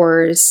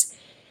stores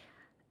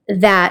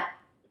that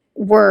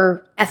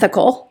were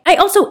ethical.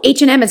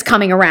 H&M is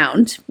coming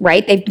around,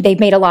 right? They've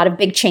made a lot of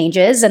big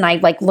changes, and I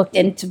like looked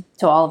into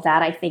all of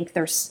that. I think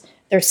there's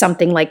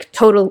something like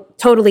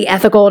totally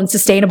ethical and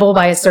sustainable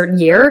by a certain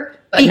year.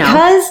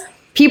 Because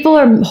people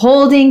are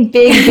holding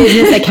big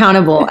business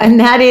accountable, and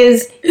that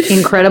is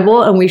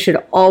incredible, and we should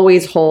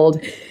always hold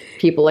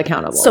people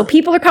accountable. So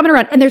people are coming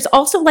around, and there's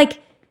also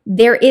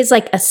there is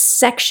like a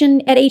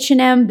section at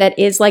H&M that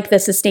is like the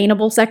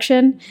sustainable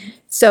section.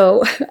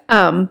 So,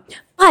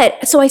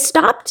 so I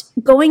stopped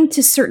going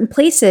to certain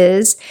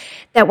places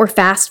that were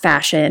fast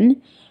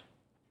fashion,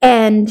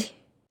 and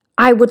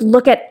I would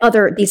look at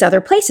these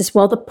other places.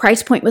 Well, the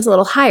price point was a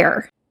little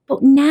higher.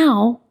 But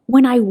now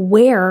when I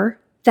wear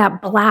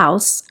that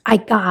blouse I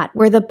got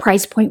where the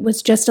price point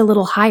was just a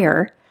little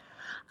higher,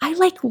 I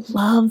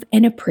love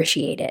and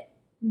appreciate it.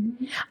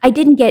 Mm-hmm. I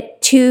didn't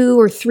get 2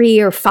 or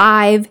 3 or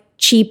 5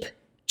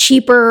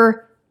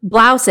 cheaper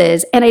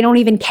blouses, and I don't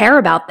even care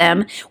about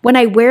them. When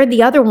I wear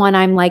the other one,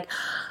 I'm like,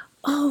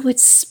 oh,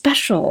 it's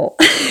special.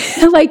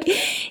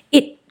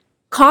 It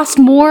cost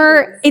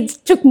more. It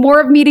took more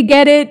of me to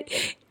get it,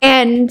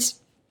 and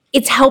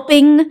it's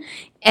helping.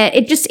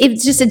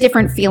 It's just a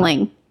different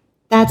feeling.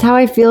 That's how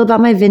I feel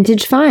about my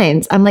vintage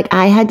finds. I'm like,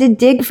 I had to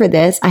dig for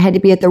this. I had to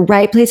be at the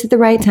right place at the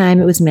right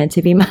time. It was meant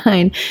to be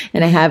mine,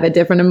 and I have a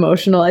different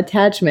emotional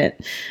attachment.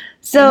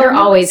 So they're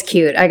always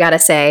cute, I gotta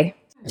say.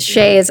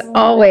 Shea is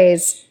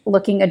always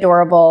looking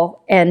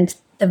adorable, and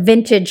the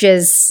vintage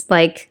is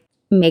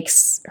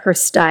makes her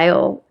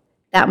style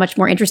that much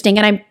more interesting.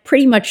 And I'm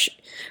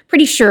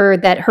pretty sure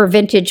that her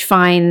vintage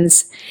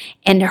finds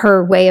and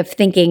her way of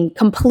thinking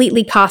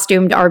completely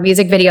costumed our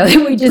music video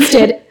that we just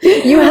did.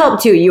 You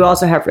help too. You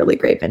also have really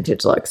great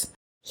vintage looks.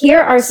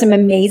 Here are some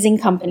amazing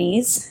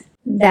companies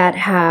that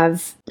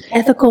have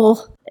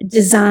ethical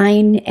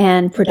design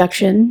and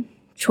production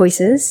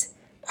choices.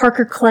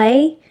 Parker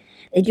Clay,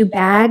 they do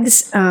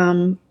bags,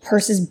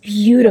 purses,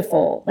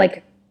 beautiful,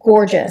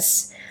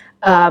 gorgeous.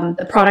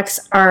 The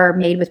products are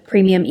made with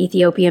premium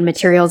Ethiopian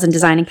materials and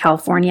designed in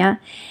California.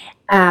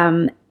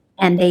 And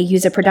they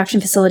use a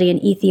production facility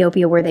in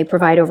Ethiopia where they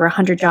provide over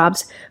 100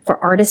 jobs for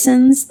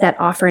artisans that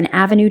offer an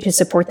avenue to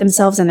support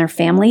themselves and their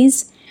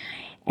families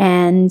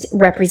and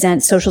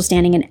represent social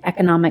standing and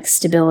economic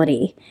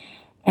stability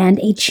and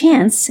a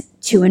chance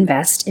to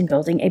invest in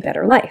building a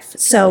better life.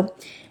 So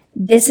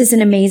this is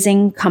an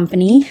amazing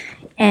company.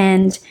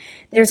 And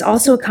there's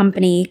also a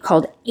company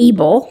called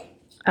Able.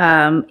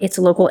 It's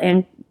local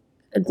and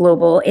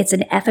global. It's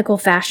an ethical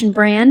fashion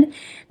brand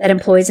that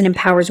employs and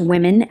empowers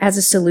women as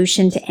a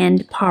solution to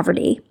end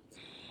poverty.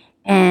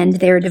 And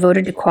they're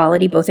devoted to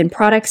quality, both in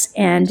products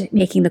and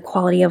making the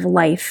quality of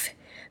life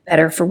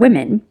better for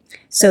women.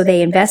 So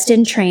they invest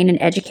in, train, and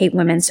educate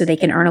women so they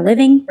can earn a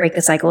living, break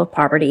the cycle of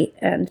poverty,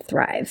 and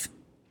thrive.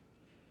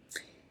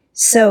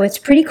 So it's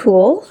pretty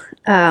cool.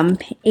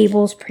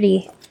 Able's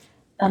pretty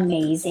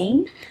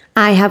amazing.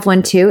 I have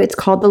one too. It's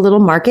called The Little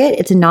Market.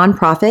 It's a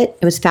nonprofit.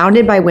 It was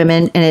founded by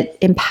women, and it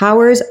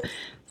empowers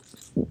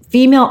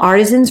female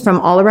artisans from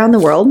all around the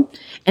world,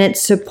 and it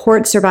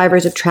supports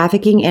survivors of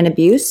trafficking and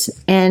abuse.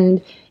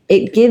 And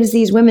it gives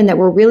these women that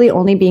were really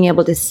only being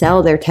able to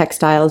sell their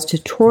textiles to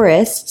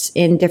tourists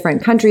in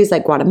different countries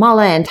like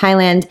Guatemala and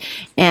Thailand,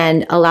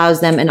 and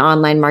allows them an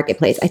online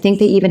marketplace. I think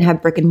they even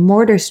have brick and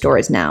mortar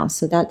stores now.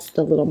 So that's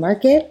The Little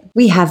Market.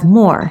 We have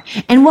more,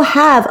 and we'll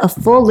have a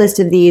full list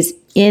of these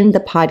in the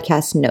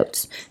podcast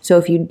notes. So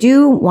if you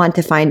do want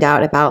to find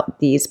out about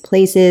these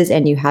places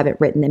and you haven't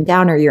written them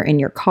down, or you're in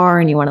your car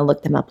and you want to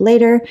look them up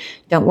later,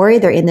 don't worry,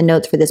 they're in the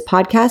notes for this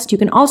podcast. You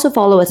can also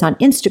follow us on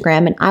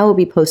Instagram, and I will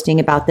be posting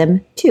about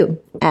them too,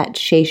 at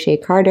Shea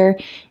Carter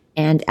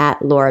and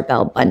at Laura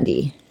Bell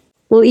Bundy.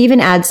 We'll even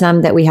add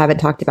some that we haven't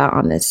talked about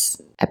on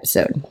this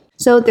episode.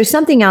 So there's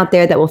something out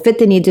there that will fit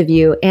the needs of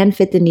you and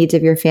fit the needs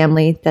of your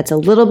family that's a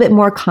little bit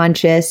more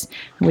conscious.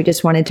 And we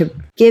just wanted to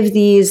give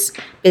these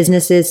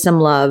businesses some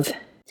love.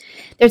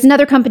 There's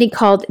another company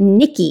called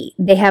Nikki.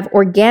 They have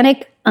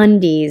organic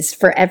undies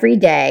for every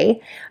day.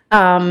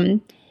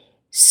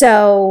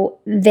 So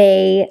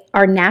they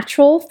are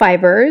natural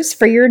fibers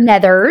for your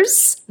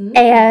nethers,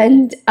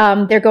 and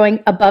they're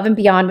going above and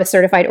beyond with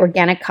certified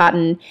organic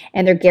cotton,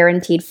 and they're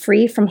guaranteed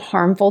free from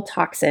harmful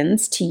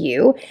toxins to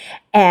you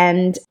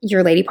and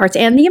your lady parts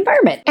and the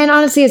environment. And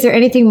honestly, is there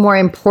anything more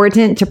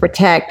important to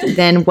protect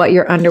than what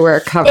your underwear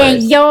covers?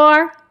 And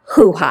your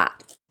hoo-ha.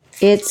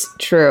 It's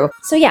true.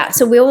 So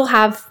we will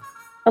have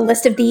a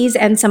list of these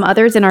and some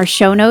others in our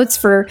show notes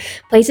for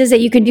places that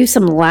you can do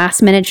some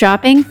last minute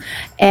shopping,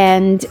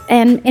 and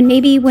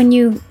maybe when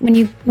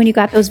you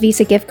got those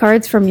Visa gift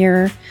cards from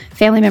your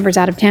family members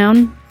out of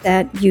town,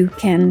 that you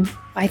can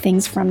buy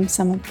things from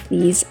some of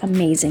these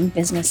amazing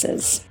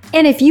businesses.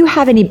 And if you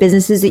have any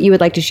businesses that you would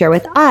like to share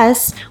with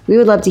us, we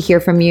would love to hear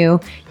from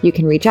you. You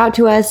can reach out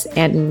to us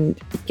and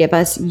give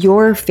us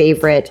your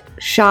favorite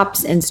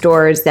shops and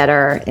stores that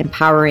are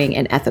empowering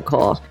and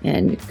ethical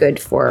and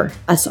good for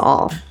us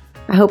all.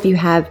 I hope you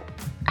have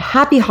a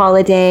happy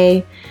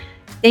holiday.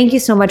 Thank you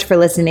so much for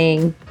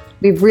listening.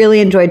 We've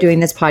really enjoyed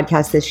doing this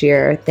podcast this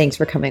year. Thanks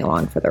for coming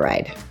along for the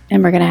ride.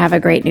 And we're going to have a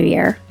great new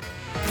year.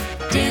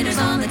 Dinner's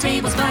on the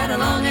table, quite a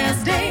long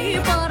ass day.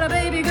 You bought a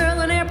baby girl,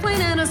 an airplane,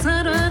 and a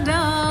Santa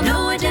doll.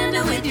 No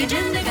agenda with your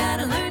gender,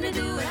 gotta learn to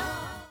do it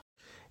all.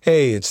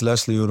 Hey, it's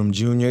Leslie Odom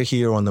Jr.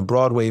 here on the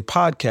Broadway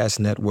Podcast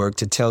Network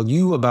to tell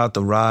you about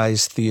the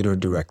Rise Theater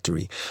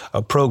Directory,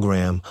 a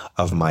program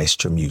of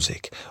Maestro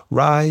Music.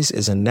 Rise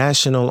is a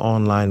national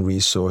online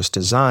resource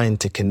designed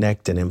to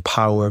connect and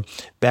empower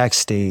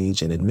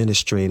backstage and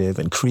administrative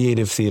and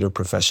creative theater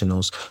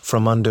professionals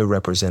from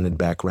underrepresented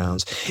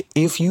backgrounds.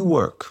 If you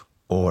work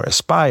or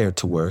aspire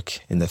to work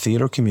in the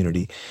theater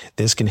community,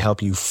 this can help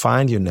you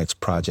find your next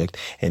project.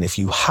 And if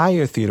you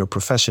hire theater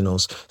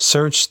professionals,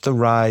 search the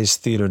Rise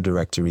Theater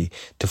Directory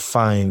to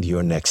find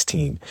your next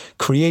team.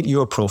 Create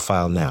your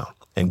profile now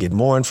and get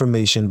more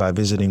information by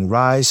visiting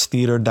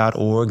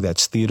risetheater.org.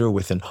 That's theater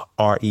with an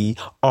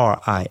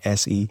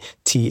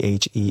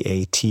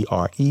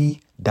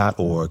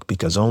RERISETHEATRE.org,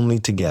 because only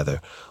together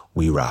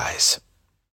we rise.